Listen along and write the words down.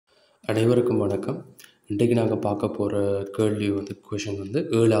அனைவருக்கும் வணக்கம். இன்றைக்கு நாங்கள் பார்க்க போகிற கேள்வி கொஷின்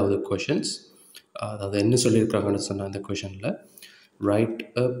 7வது கொஷின்ஸ். அதாவது என்ன சொல்லியிருக்காங்கன்னு சொன்னால் இந்த கொஷனில் right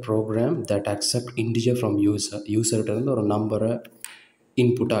a program that accept integer from யூசர்கிட்டருந்து ஒரு நம்பரை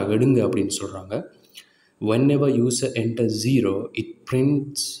இன்புட்டாக எடுங்க அப்படின்னு சொல்கிறாங்க. whenever user enters 0 it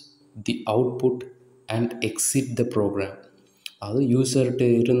prints the output and exit the program. அதாவது யூசர்கிட்ட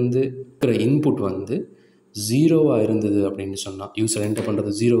இருந்து இருக்கிற இன்புட் ஜீரோவாக இருந்தது அப்படின்னு சொன்னால், யூசர் என்டர்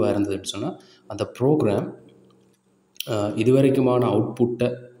பண்ணுறது ஜீரோவாக இருந்ததுன்னு சொன்னால் அந்த ப்ரோக்ராம் இதுவரைக்குமான அவுட்புட்டை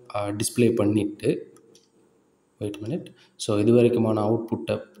டிஸ்பிளே பண்ணிவிட்டு ஸோ இதுவரைக்குமான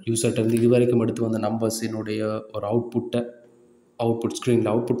அவுட்புட்டை யூசர்கிட்டருந்து இதுவரைக்கும் எடுத்து வந்த நம்பர்ஸினுடைய ஒரு அவுட்புட்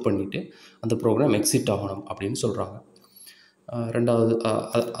ஸ்க்ரீனில் அவுட்புட் பண்ணிவிட்டு அந்த ப்ரோக்ராம் எக்ஸிட் ஆகணும் அப்படின்னு சொல்கிறாங்க. ரெண்டாவது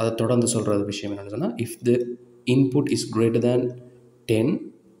அதை தொடர்ந்து சொல்கிற விஷயம் என்னென்னு சொன்னால், if the input is greater than 10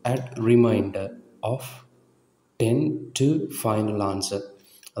 at reminder of 10 to final answer.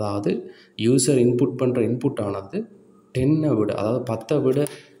 அதாவது யூசர் இன்புட் பண்ணுற இன்புட் ஆனது 10 விட, அதாவது 10 விட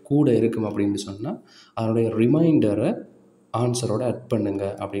கூட இருக்கும் அப்படின்னு சொன்னால் அதனுடைய ரிமைண்டரை ஆன்சரோட ஆட் பண்ணுங்க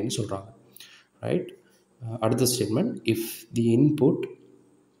அப்படின்னு சொல்கிறாங்க. ரைட். அடுத்த statement, if the input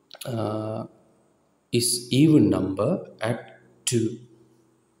is even number at 2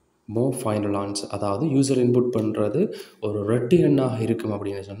 more final answer. அதாவது யூசர் இன்புட் பண்ணுறது ஒரு ரெட்டு எண்ணாக இருக்கும்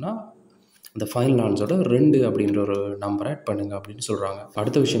அப்படின்னு சொன்னால் அந்த ஃபைனல் ஆன்சரோட 2 அப்படின்ற ஒரு நம்பரை ஆட் பண்ணுங்க அப்படின்னு சொல்கிறாங்க.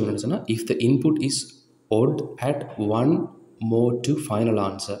 அடுத்த விஷயம் என்னென்னு சொன்னால், if the input is odd at 1 more to final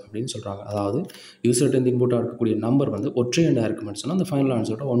answer அப்படின்னு சொல்கிறாங்க. அதாவது யூசர்கிட்ட இன்புட்டாக இருக்கக்கூடிய நம்பர் ஒற்றை எண்ணாக இருக்குமென்னு சொன்னால் அந்த ஃபைனல்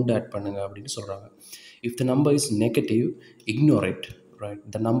ஆன்சரோட 1 ஆட் பண்ணுங்க அப்படின்னு சொல்கிறாங்க. If the number is negative ignore it. Right.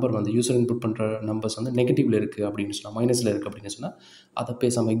 இந்த நம்பர் யூசர் இன்புட் பண்ணுற நம்பர்ஸ் நெகட்டிவில் இருக்குது அப்படின்னு சொன்னால், மைனஸில் இருக்குது அப்படின்னு சொன்னால் அதை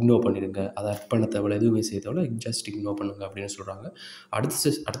பேசாமல் இக்னோர் பண்ணிடுங்க. அதை ஆட் பண்ண தேவையில்ல, எதுவுமே செய்ய தேவையில்ல, ஜஸ்ட் இக்னோர் பண்ணுங்க அப்படின்னு சொல்கிறாங்க.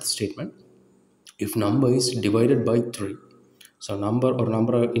 அடுத்த statement, if number is divided by 3. So ஒரு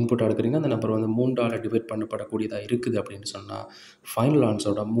நம்பரை இன்புட்டாக எடுக்கிறீங்க, அந்த நம்பர் 3ஆல் டிவைட் பண்ணப்படக்கூடியதாக இருக்குது அப்படின்னு சொன்னால் ஃபைனல்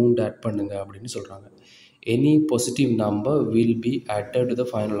ஆன்சரோட 3 ஆட் பண்ணுங்க அப்படின்னு சொல்கிறாங்க. Any positive number will be added to the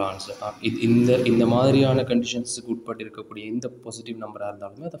final answer. இந்த மாதிரியான கண்டிஷன்ஸுக்கு உட்பட்டு இருக்கக்கூடிய எந்த பாசிட்டிவ் நம்பராக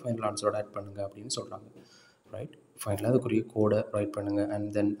இருந்தாலுமே அதை ஃபைனல் ஆன்சரோட ஆட் பண்ணுங்க அப்படின்னு சொல்கிறாங்க. ரைட். ஃபைனலாக அதுக்குரிய கோடை ரைட் பண்ணுங்கள், அண்ட்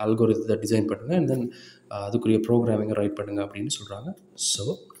தென் அல்கோரிதத்தை டிசைன் பண்ணுங்கள், அண்ட் தென் அதுக்குரிய ப்ரோக்ராமிங்கை ரைட் பண்ணுங்கள் அப்படின்னு சொல்கிறாங்க. So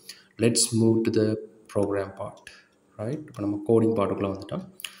let's move to the program part. Right. இப்போ நம்ம கோடிங் பார்ட்டுக்குள்ளே வந்துட்டோம்.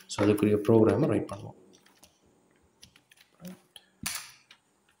 ஸோ அதுக்குரிய ப்ரோக்ராமை ரைட் பண்ணுவோம்.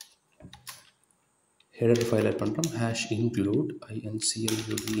 ஹெடர் ஃபைல் ஆட் பண்ணுறோம். Hash include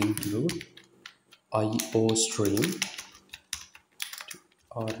include iostream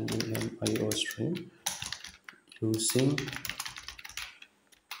iostream using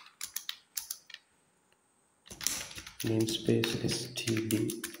namespace std.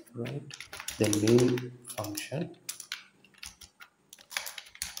 Right. The main function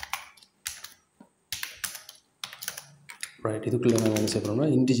right. இதுக்குள்ளே நாங்கள் என்ன செய்ய போகிறோம்னா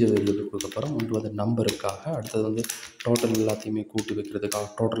இன்டிஜர் வேரியபிள் கொடுக்க போகிறோம். ஒன்று நம்பருக்காக, அடுத்தது டோட்டல் எல்லாத்தையுமே கூட்டி வைக்கிறதுக்காக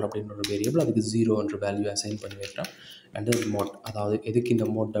டோட்டல் அப்படின்ற ஒரு வேரியபிள், அதுக்கு 0 என்ற வேல்யூ அசைன் பண்ணி வைக்கிறோம். And then mode. அதாவது எதுக்கு இந்த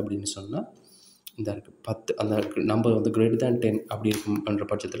மோட் அப்படின்னு சொன்னால், இந்த 10 அந்த நம்பர் கிரேட்டர் தேன் 10 அப்படி இருக்குன்ற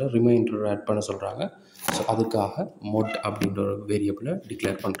பட்சத்தில் ரிமைண்டர் ஆட் பண்ண சொல்கிறாங்க. ஸோ அதுக்காக மோட் அப்படின்ற ஒரு வேரியபிளை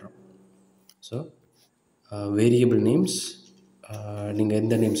டிக்ளேர் பண்ணுறோம். ஸோ வேரியபிள் நேம்ஸ் நீங்கள்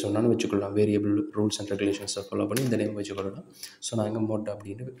எந்த நேம் சொன்னாலும் வச்சுக்கொள்ளலாம். வேரியபிள் ரூல்ஸ் அண்ட் ரெகுலேஷன்ஸை ஃபாலோ பண்ணி இந்த நேம் வச்சுக்கொள்ளலாம். ஸோ நான் இங்கே மோட்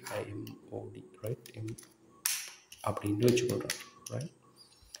அப்படின்னு MOD ரைட் அப்படின்னு வச்சுக்கொள்கிறோம். ரைட்.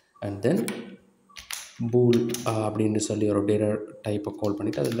 அண்ட் தென் பூல் அப்படின்னு சொல்லி ஒரு டேட்டா டைப்பை கால்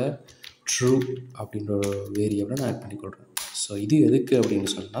பண்ணிவிட்டு அதில் ட்ரூ அப்படின்ற ஒரு வேரியபிளை நான் ஆட் பண்ணிக்கொள்கிறேன். ஸோ இது எதுக்கு அப்படின்னு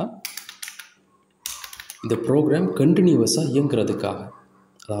சொன்னால், இந்த ப்ரோக்ராம் கண்டினியூவஸாக இயங்குறதுக்காக.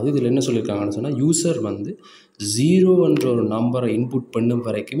 அதாவது இதில் என்ன சொல்லியிருக்காங்கன்னு சொன்னால், யூசர் 0 என்ற ஒரு நம்பரை இன்புட் பண்ணும்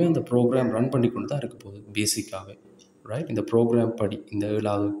வரைக்குமே அந்த ப்ரோக்ராம் ரன் பண்ணி கொண்டு தான் இருக்க போகுது பேசிக்காகவே. ரைட். இந்த ப்ரோக்ராம் படி, இந்த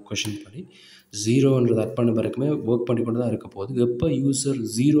 7வது கொஷின் படி 0ன்றது ஆட் பண்ண வரைக்குமே ஒர்க் பண்ணி கொண்டு தான் இருக்க போகுது. எப்போ யூசர்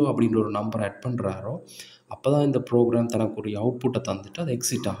 0 அப்படின்ற ஒரு நம்பரை ஆட் பண்ணுறாரோ அப்போ தான் இந்த ப்ரோக்ராம் தனக்குரிய அவுட்புட்டை தந்துட்டு அது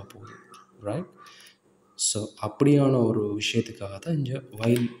எக்ஸிட் ஆக போகுது. ரைட். ஸோ அப்படியான ஒரு விஷயத்துக்காக தான் இங்கே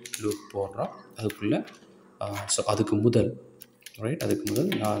வைல் லூப் போடுறோம். அதுக்குள்ளே அதுக்கு முதல்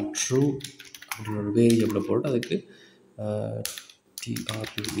நான் ட்ரூ அப்படின்ற ஒரு வேரியபிளை போட்டு அதுக்கு TR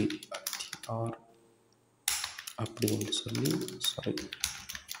அப்படின்னு சொல்லி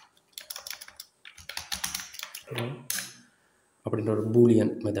அப்படின்ற ஒரு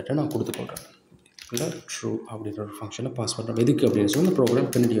பூலியன் மெத்தட்டை நான் கொடுத்துக்கொள்கிறேன். இல்லை ட்ரூ அப்படின்ற ஒரு ஃபங்க்ஷனை பாஸ் பண்ணுறோம். எதுக்கு அப்படின்னு சொல்லி இந்த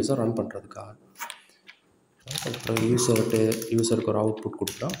ப்ரோக்ராம் கண்டினியூஸாக ரன் பண்ணுறதுக்காக. அப்புறம் யூசருக்கு ஒரு அவுட்புட்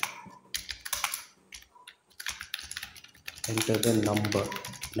கொடுக்குறோம். enter the number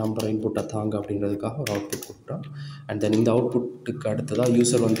நம்பரை இன்புட்டை தாங்க அப்படின்றதுக்காக ஒரு அவுட்புட் கொடுக்குறோம். அண்ட் தென் இந்த அவுட்புட்டுக்கு அடுத்ததாக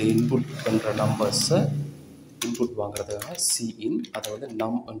யூசர் வந்து இன்புட் பண்ணுற நம்பர்ஸை இன்புட் வாங்குறதுக்காக சிஇன் அதை வந்து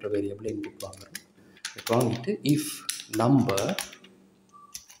நம் என்ற வேரியபிள் இன்புட் வாங்குறோம். வாங்கிட்டு இஃப் நம்பர்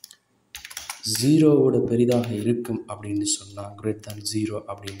 0வோட பெரிதாக இருக்கும் அப்படின்னு சொன்னால் greater than 0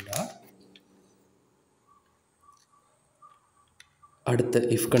 அப்படின்னா அடுத்த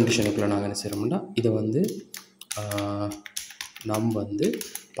இஃப் கண்டிஷனுக்குள்ளே நாங்கள் என்ன செய்கிறோம்னா இதை வந்து நம் வந்து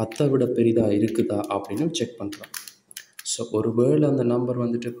 10 விட பெரிதாக இருக்குதா அப்படின்னு செக் பண்ணுறோம். ஸோ ஒருவேளை அந்த நம்பர்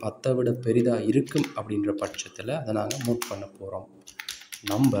வந்துட்டு 10 விட பெரிதாக இருக்கும் அப்படின்ற பட்சத்தில் அதை நாங்கள் மூவ் பண்ண போகிறோம்.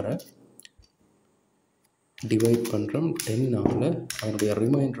 நம்பரை டிவைட் பண்ணுறோம் 10ஆல் அதனுடைய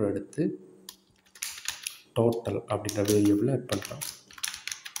ரிமைண்டர் எடுத்து டோட்டல் அப்படின்ற வேரியபிளை ஆட் பண்ணுறோம்.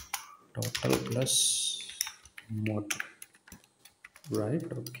 Total plus mode right.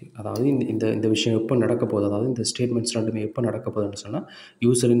 Okay, அதாவது இந்த விஷயம் எப்போ நடக்க போகுது, அதாவது இந்த ஸ்டேட்மெண்ட்ஸ் ரெண்டுமே எப்போ நடக்க போகுதுன்னு சொன்னால்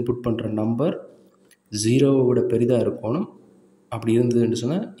யூசர் இன்புட் பண்ணுற நம்பர் 0வை விட பெரிதாக இருக்கணும். அப்படி இருந்ததுன்னு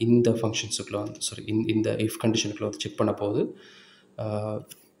சொன்னால் இந்த ஃபங்க்ஷன்ஸுக்குள்ளே வந்து இந்த இஃப் கண்டிஷனுக்குள்ளே வந்து செக் பண்ண போகுது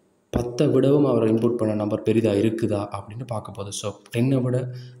 10 விடவும் அவரை இன்புட் பண்ண நம்பர் பெரிதாக இருக்குதா அப்படின்னு பார்க்க போகுது. ஸோ 10 விட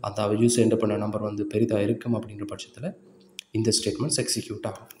அந்த யூசர் என்டர் பண்ண நம்பர் வந்து பெரிதாக இருக்கும் அப்படின்ற பட்சத்தில் இந்த ஸ்டேட்மெண்ட்ஸ் எக்ஸிக்யூட்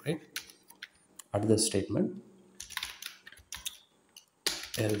ஆகும். ரைட். அடுத்த ஸ்டேட்மெண்ட்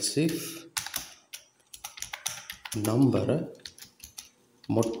else if நம்பரை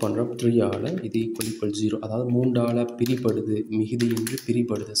மோட் பண்ணுறோம் 3ஆல் இது ஈக்குவல் 0, அதாவது 3ஆல் பிரிப்படுது, மிகுதியின்றி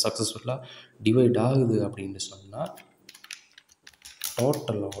பிரிப்படுது, சக்ஸஸ்ஃபுல்லாக டிவைட் ஆகுது அப்படின்னு சொன்னால்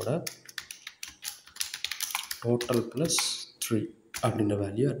டோட்டல் ப்ளஸ் 3 அப்படின்ற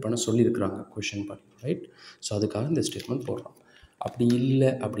வேல்யூ ஆட் பண்ண சொல்லியிருக்கிறாங்க கொஷின் படி. ரைட். ஸோ அதுக்காக இந்த ஸ்டேட்மெண்ட் போடுறோம். அப்படி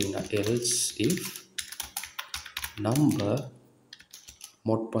இல்லை அப்படின்னா else if நம்பர்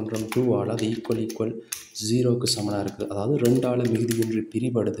மோட் பண்ணுறோம் 2ஆல் அது ஈக்குவல் 0க்கு சமனாக இருக்குது, அதாவது 2ஆல் மிகுதியின்றி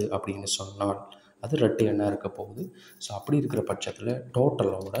பிரிபடுது அப்படின்னு சொன்னால் அது ரெட்டை எண்ணாக இருக்க போகுது. ஸோ அப்படி இருக்கிற பட்சத்தில் டோட்டல்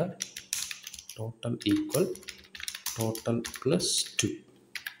ஈக்குவல் டோட்டல் ப்ளஸ் 2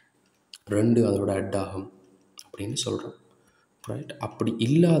 2 அதோட அட் ஆகும் அப்படின்னு சொல்கிறோம். ரைட். அப்படி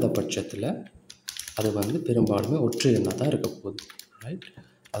இல்லாத பட்சத்தில் அது வந்து பெரும்பாலுமே ஒற்றை எண்ணாக தான் இருக்க போகுது. ரைட்.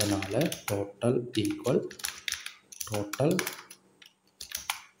 அதனால் டோட்டல் ஈக்குவல் டோட்டல்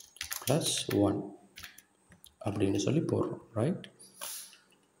ப்ளஸ் 1 அப்படின்னு சொல்லி போடுறோம். ரைட்.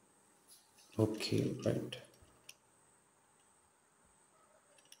 ஓகே. ரைட்.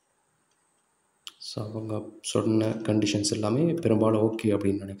 ஸோ அவங்க சொன்ன கண்டிஷன்ஸ் எல்லாமே பெரும்பாலும் ஓகே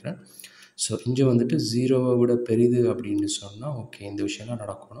அப்படின்னு நினைக்கிறேன். ஸோ இங்கே வந்துட்டு 0வை விட பெரிது அப்படின்னு சொன்னால் ஓகே, இந்த விஷயம்லாம்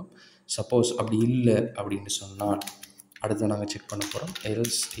நடக்கணும். சப்போஸ் அப்படி இல்லை அப்படின்னு சொன்னால் அடுத்து நாங்கள் செக் பண்ண போகிறோம்.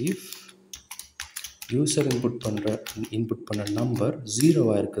 else if யூசர் இன்புட் பண்ண நம்பர்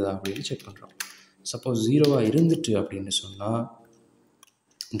 0வாக இருக்குதா அப்படின்னு செக் பண்ணுறோம். சப்போஸ் 0வாக இருந்துட்டு அப்படின்னு சொன்னால்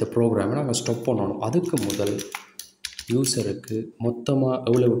இந்த ப்ரோக்ராமை நாங்கள் ஸ்டாப் பண்ணணும். அதுக்கு முதல் யூசருக்கு மொத்தமாக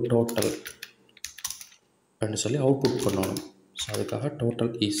எவ்வளவு டோட்டல் அப்படின்னு சொல்லி அவுட்புட் பண்ணணும். ஸோ அதுக்காக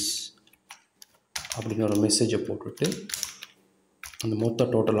டோட்டல் இஸ் அப்படின்னு ஒரு மெசேஜை போட்டுட்டு அந்த மொத்த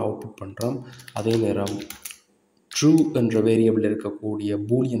டோட்டல் அவுட்புட் பண்ணுறோம். அதே நேரம் ட்ரூ என்ற வேரியபிள் இருக்கக்கூடிய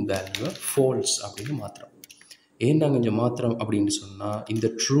பூலியன் வேல்யூவை ஃபால்ஸ் அப்படின்னு மாற்றுறோம். ஏன் நாங்கள் இங்கே மாத்திரம் அப்படின்னு சொன்னால் இந்த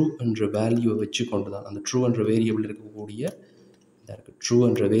ட்ரூ என்ற வேல்யூவை வச்சு கொண்டு தான் அந்த ட்ரூ என்ற வேரியபிள் இருக்கக்கூடிய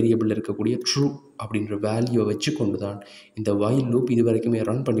ட்ரூ அப்படின்ற வேல்யூவை வச்சு கொண்டு தான் இந்த வைல் லூப் இது வரைக்குமே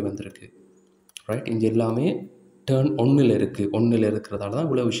ரன் பண்ணி வந்திருக்கு. ரைட். இங்கே எல்லாமே டர்ன் 1ல் இருக்குது. 1ல் இருக்கிறதால தான்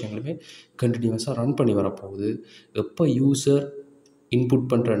இவ்வளோ விஷயங்களுமே கண்டினியூஸாக ரன் பண்ணி வரப்போகுது. எப்போ யூசர் இன்புட்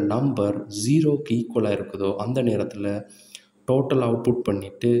பண்ணுற நம்பர் 0க்கு ஈக்குவலாக இருக்குதோ அந்த நேரத்தில் டோட்டல் அவுட்புட்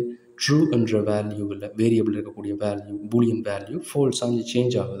பண்ணிவிட்டு ட்ரூ என்ற வேல்யூவில் வேரியபிள் இருக்கக்கூடிய வேல்யூ பூலியன் வேல்யூ ஃபால்ஸாக இங்கே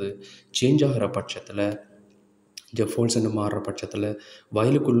சேஞ்ச் ஆகுது. சேஞ்ச் ஆகிற பட்சத்தில் இங்கே ஃபால்ஸ் என்று மாறுற பட்சத்தில்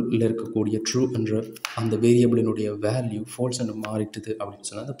வயலுக்குள்ளே இருக்கக்கூடிய ட்ரூ என்ற அந்த வேரியபிளினுடைய வேல்யூ ஃபால்ஸ் என்று மாறிட்டுது அப்படின்னு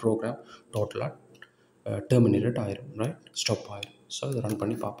சொன்னால் அந்த ப்ரோக்ராம் டோட்டலாக டெர்மினேட் ஆயிரும். ரைட். ஸ்டாப் ஆயிரும். ஸோ இதை ரன்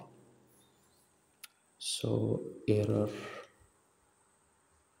பண்ணி பார்ப்போம். ஸோ எரர்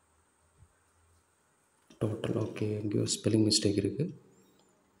டோட்டல் ஓகே, எங்கேயோ ஸ்பெல்லிங் மிஸ்டேக் இருக்குது.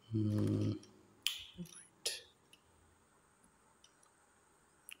 ரைட்.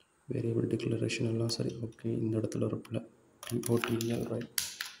 வேரியபிள் டிக்ளரேஷன் எல்லாம் சரி. ஓகே, இந்த இடத்துல ஒரு பிள்ளை POTL. ரைட்.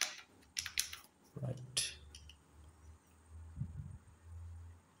 ரைட்.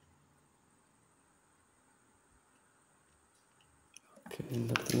 ஓகே, இந்த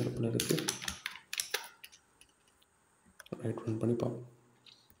இடத்துல ஒரு பிள்ளை இருக்குது. ரைட். ரன் பண்ணி பார்ப்போம்.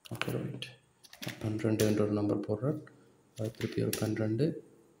 ஓகே. ரைட். 12 என்ற ஒரு நம்பர் போடுறேன். அது திருப்பி ஒரு 12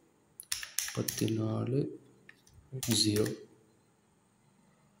 14 0.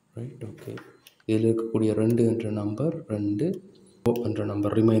 ரைட். ஓகே, இதில் இருக்கக்கூடிய 2 என்ற நம்பர் 2 என்ற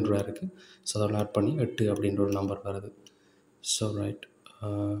நம்பர் ரிமைண்டராக இருக்குது. ஸோ அதோட ஆட் பண்ணி 8 அப்படின்ற ஒரு நம்பர் வருது. So right.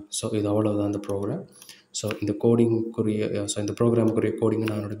 ஸோ இது அவ்வளோதான் அந்த ப்ரோக்ராம். ஸோ இந்த கோடிங்குக்குரிய இந்த ப்ரோக்ராமுக்குரிய கோடிங்கை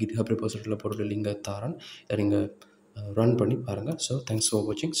நான் என்னோட GitHub ரெபாசிட்டரியில் போட்டு லிங்கை தரேன். இதை நீங்கள் ரன் பண்ணி பாருங்கள். ஸோ தேங்க்ஸ் ஃபார்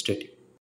வாட்சிங். Stay tuned.